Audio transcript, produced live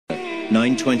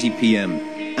9:20 p.m.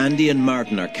 Andy and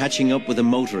Martin are catching up with a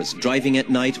motorist driving at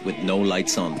night with no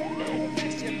lights on.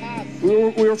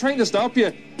 We were trying to stop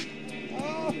you.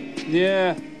 Oh.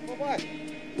 Yeah. What?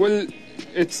 Well,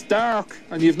 it's dark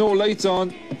and you've no lights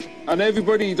on, and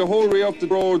everybody the whole way up the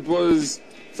road was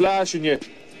flashing you.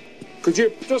 Could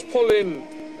you just pull in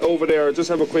over there, just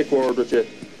have a quick word with you?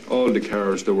 All the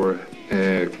cars that were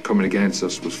coming against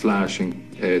us was flashing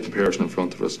the person in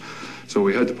front of us. So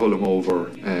we had to pull him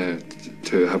over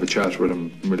to have a chat with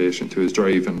him in relation to his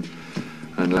driving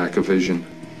and lack of vision.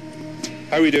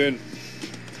 How are we doing?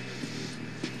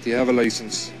 Do you have a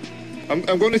licence? I'm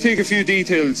going to take a few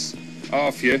details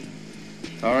off you,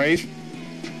 alright?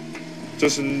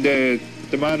 Just in the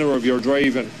manner of your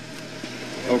driving,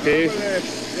 okay?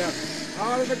 Yeah.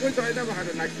 Oh, that's a good time. I never had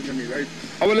an accident in me, right?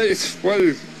 Oh, well,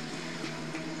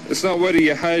 it's not whether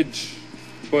you had,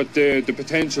 but the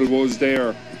potential was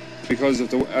there because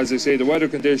of, as I say, the weather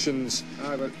conditions,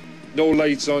 no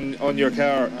lights on your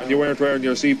car, and you weren't wearing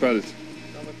your seatbelt.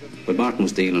 But Martin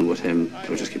was dealing with him. I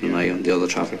was just keeping an eye on the other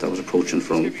traffic that was approaching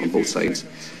from both sides.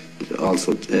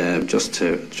 Also, just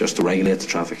to regulate the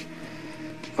traffic.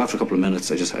 After a couple of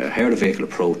minutes, I heard a vehicle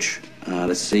approach,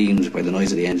 and it seemed by the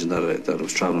noise of the engine that it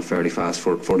was travelling fairly fast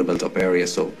for the built-up area.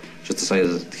 So, just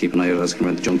decided to keep an eye on it as it came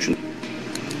around the junction.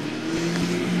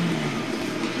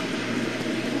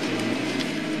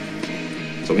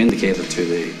 So we indicated to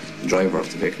the driver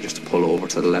of the vehicle just to pull over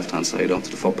to the left-hand side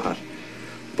onto the footpath.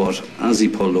 But as he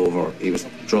pulled over, he was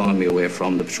drawing me away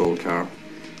from the patrol car.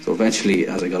 So eventually,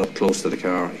 as I got up close to the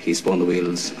car, he spun the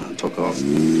wheels and took off.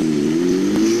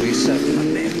 37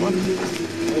 and 8 1.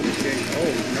 Okay.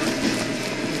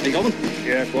 Oh, Are you going?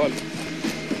 yeah, go on.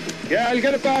 Yeah, I'll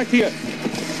get it back to you.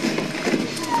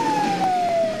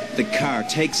 The car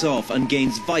takes off and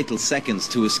gains vital seconds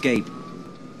to escape.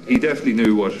 He definitely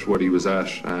knew what he was at,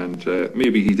 and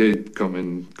maybe he did come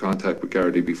in contact with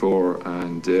Gardaí before,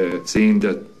 and seeing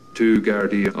that two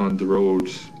Gardaí on the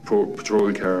road,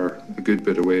 patrol car a good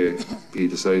bit away, he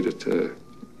decided to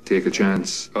take a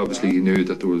chance. Obviously he knew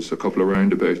that there was a couple of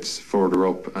roundabouts further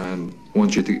up, and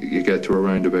once you get to a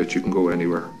roundabout you can go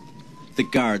anywhere. The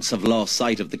guards have lost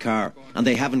sight of the car, and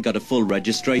they haven't got a full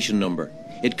registration number.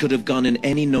 It could have gone in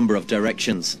any number of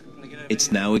directions.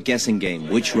 It's now a guessing game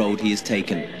which road he has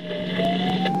taken.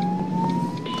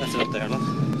 That's it up there, look.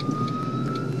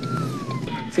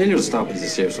 Failure to stop is a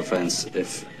serious offence.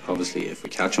 If we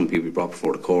catch him, he'll be brought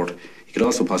before the court. He could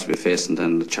also possibly be facing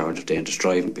then the charge of dangerous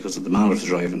driving because of the manner of the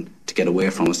driving to get away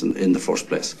from us in the first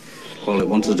place. All I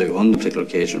wanted to do on the particular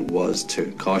occasion was to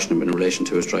caution him in relation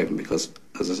to his driving because,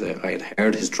 as I say, I had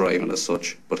heard his driving as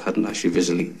such but hadn't actually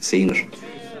visually seen it.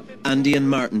 Andy and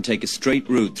Martin take a straight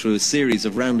route through a series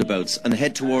of roundabouts and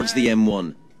head towards the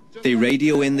M1. They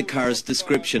radio in the car's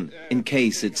description in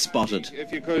case it's spotted.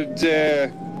 If you could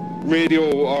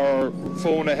radio or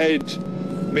phone ahead,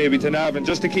 maybe to Nav, and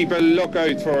just to keep a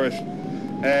lookout for it.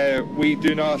 We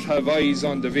do not have eyes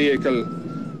on the vehicle.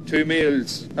 2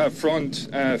 males up front,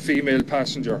 female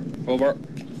passenger. Over.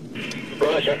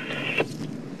 Roger.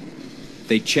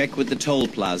 They check with the toll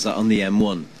plaza on the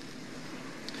M1.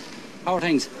 How are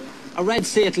things? A red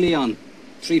Seat Leon.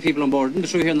 3 people on board. Been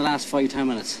through here in the last 5-10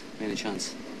 minutes. Any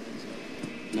chance?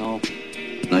 No.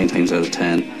 9 times out of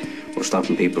 10, we're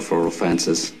stopping people for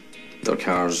offences. Their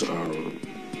cars are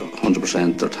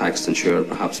 100%, they're taxed, insured,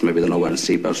 perhaps maybe they're not wearing a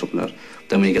seatbelt or something like that.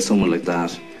 Then when you get someone like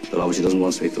that obviously doesn't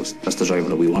want to speak to us, that's the driver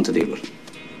that we want to deal with.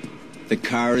 The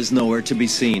car is nowhere to be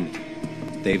seen.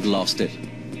 They've lost it.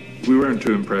 We weren't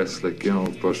too impressed, but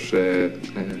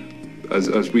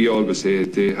as we always say,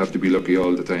 they have to be lucky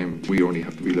all the time. We only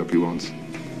have to be lucky once.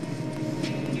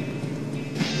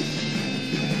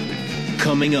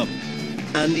 Coming up,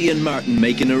 Andy and Martin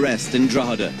make an arrest in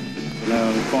Drogheda.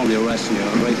 Formally arresting you,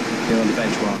 right here on the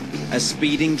bench walk. A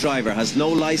speeding driver has no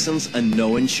licence and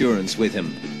no insurance with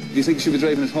him. Do you think you should be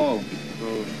driving at all?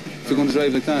 If you're going to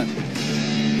drive like that?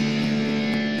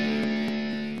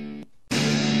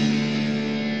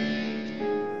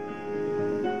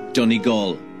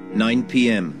 Donegal, 9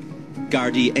 p.m.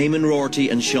 Gardaí Eamon Rorty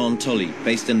and Sean Tully,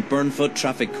 based in Burnfoot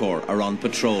Traffic Corps, are on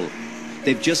patrol.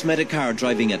 They've just met a car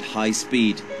driving at high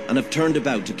speed and have turned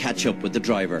about to catch up with the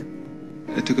driver.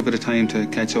 It took a bit of time to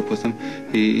catch up with him.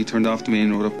 He turned off the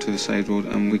main road up to the side road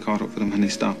and we caught up with him and he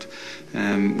stopped.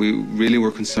 We really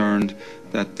were concerned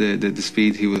that the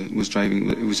speed he was driving,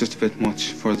 it was just a bit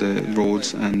much for the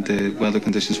roads and the weather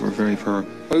conditions were very poor.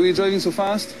 Why were you driving so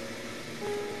fast?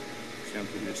 Can't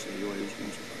really say why he was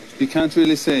going so fast. You can't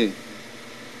really say? Do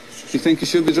you think you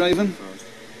should be driving?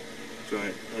 So,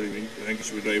 what do you think? Do you think you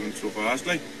should be driving so fast,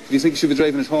 like? Do you think you should be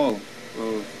driving at all?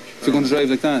 Well, if you're going to drive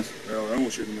like that? Well, I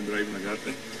shouldn't have been driving like that,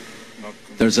 like.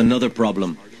 There's another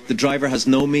problem. The driver has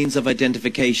no means of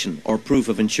identification or proof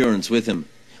of insurance with him.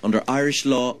 Under Irish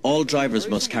law, all drivers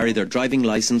must carry their driving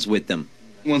licence with them.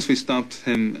 Once we stopped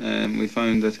him, we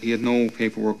found that he had no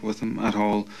paperwork with him at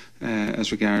all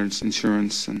as regards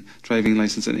insurance and driving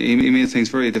licence. And he made things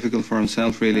very difficult for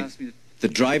himself, really. The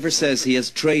driver says he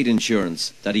has trade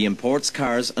insurance, that he imports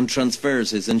cars and transfers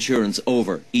his insurance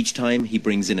over each time he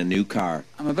brings in a new car.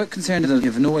 I'm a bit concerned that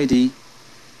you have no ID.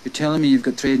 You're telling me you've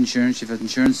got trade insurance, you've had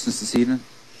insurance since this evening.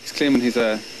 He's claiming he's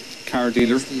a car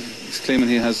dealer. He's claiming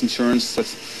he has insurance, that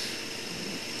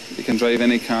he can drive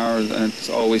any car and it's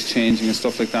always changing and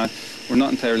stuff like that. We're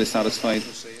not entirely satisfied.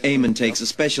 Eamon takes a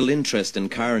special interest in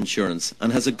car insurance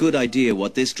and has a good idea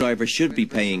what this driver should be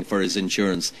paying for his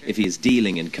insurance if he is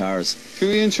dealing in cars. Who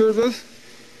are you insured with?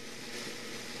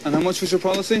 And how much was your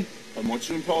policy? How much is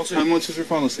your policy? How much is your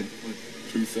policy?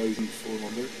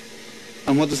 2,400.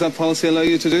 And what does that policy allow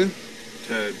you to do?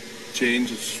 To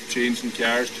changing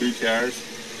cars, 2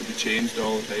 cars, to be changed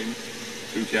all the time.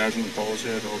 2 cars in the policy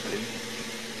at all time.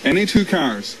 Any 2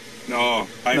 cars? No,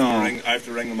 I have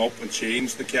to ring them up and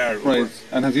change the car. Right,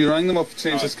 and have you rang them up to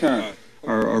change this car?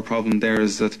 Our problem there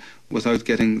is that without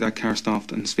getting that car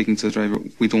stopped and speaking to the driver,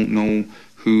 we don't know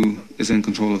who is in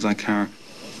control of that car.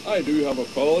 I do have a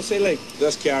policy, like,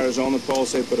 this car is on the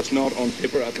policy, but it's not on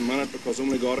paper at the minute because I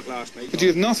only got it last night. But you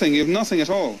have nothing at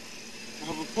all. I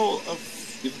have a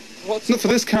policy. Not for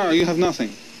this car, you have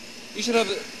nothing. You should have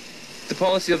the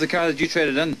policy of the car that you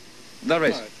traded in. Is that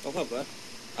right? Right, I'll have that.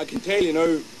 I can tell you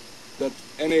now that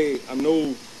I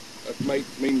know it might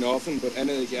mean nothing, but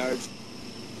any of the guards,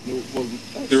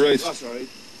 you're right. That's all right.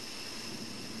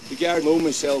 The guards know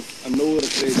myself and know that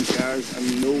I've traded cars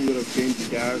and know that I've changed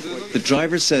the cars. The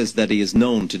driver says that he is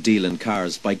known to deal in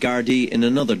cars by Gardaí in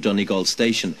another Donegal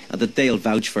station and that they'll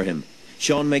vouch for him.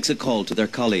 Sean makes a call to their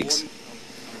colleagues.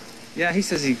 Yeah, he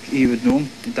says he would know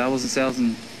him. That wasn't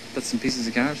selling bits and pieces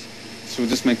of cars. So we'll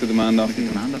just make the demand off him.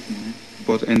 Yeah.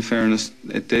 But in fairness,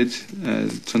 it did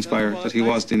transpire that he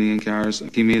was dealing in cars.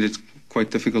 He made it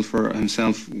quite difficult for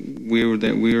himself. We were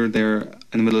there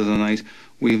in the middle of the night.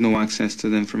 We have no access to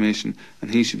the information,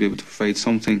 and he should be able to provide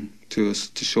something to us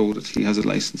to show that he has a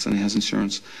licence and he has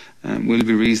insurance. We'll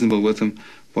be reasonable with him,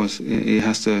 but he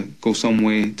has to go some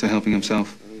way to helping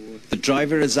himself. The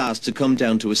driver is asked to come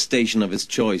down to a station of his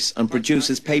choice and produce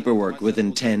his paperwork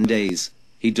within 10 days.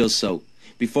 He does so.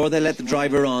 Before they let the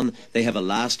driver on, they have a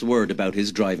last word about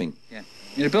his driving. Yeah.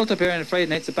 You're built up here on a Friday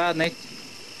night, it's a bad night.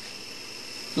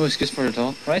 No excuse for it at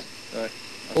all, right? Right.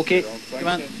 Okay, come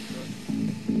on.